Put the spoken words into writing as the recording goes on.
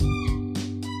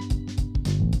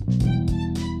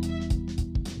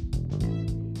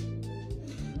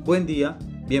Buen día,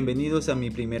 bienvenidos a mi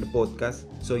primer podcast.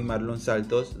 Soy Marlon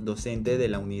Saltos, docente de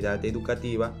la unidad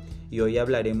educativa, y hoy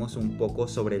hablaremos un poco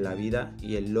sobre la vida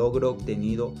y el logro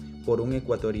obtenido por un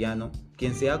ecuatoriano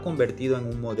quien se ha convertido en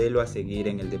un modelo a seguir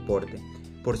en el deporte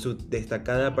por su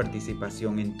destacada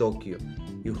participación en Tokio.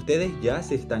 Y ustedes ya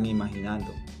se están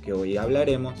imaginando que hoy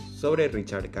hablaremos sobre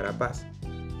Richard Carapaz.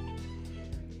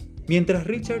 Mientras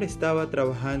Richard estaba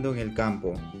trabajando en el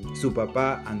campo, su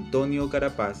papá Antonio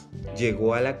Carapaz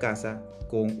llegó a la casa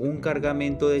con un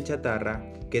cargamento de chatarra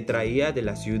que traía de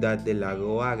la ciudad de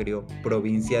Lago Agrio,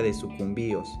 provincia de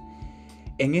Sucumbíos.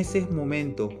 En ese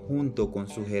momento, junto con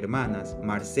sus hermanas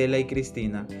Marcela y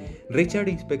Cristina, Richard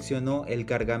inspeccionó el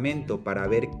cargamento para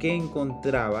ver qué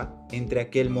encontraba entre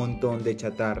aquel montón de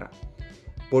chatarra.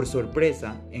 Por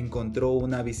sorpresa, encontró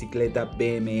una bicicleta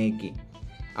BMX,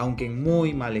 aunque en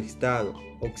muy mal estado,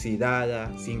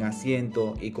 oxidada, sin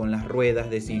asiento y con las ruedas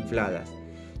desinfladas.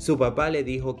 Su papá le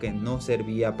dijo que no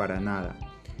servía para nada.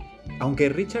 Aunque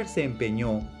Richard se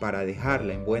empeñó para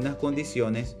dejarla en buenas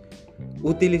condiciones,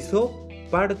 utilizó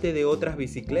parte de otras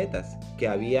bicicletas que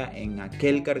había en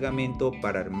aquel cargamento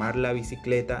para armar la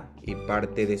bicicleta y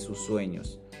parte de sus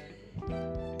sueños.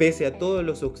 Pese a todos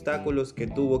los obstáculos que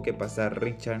tuvo que pasar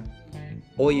Richard,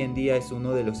 hoy en día es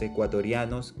uno de los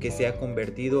ecuatorianos que se ha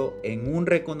convertido en un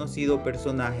reconocido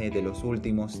personaje de los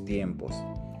últimos tiempos.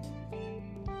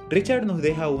 Richard nos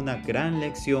deja una gran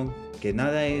lección que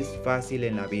nada es fácil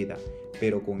en la vida,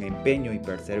 pero con empeño y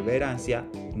perseverancia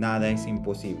nada es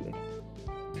imposible.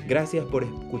 Gracias por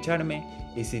escucharme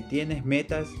y si tienes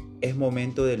metas, es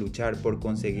momento de luchar por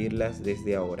conseguirlas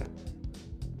desde ahora.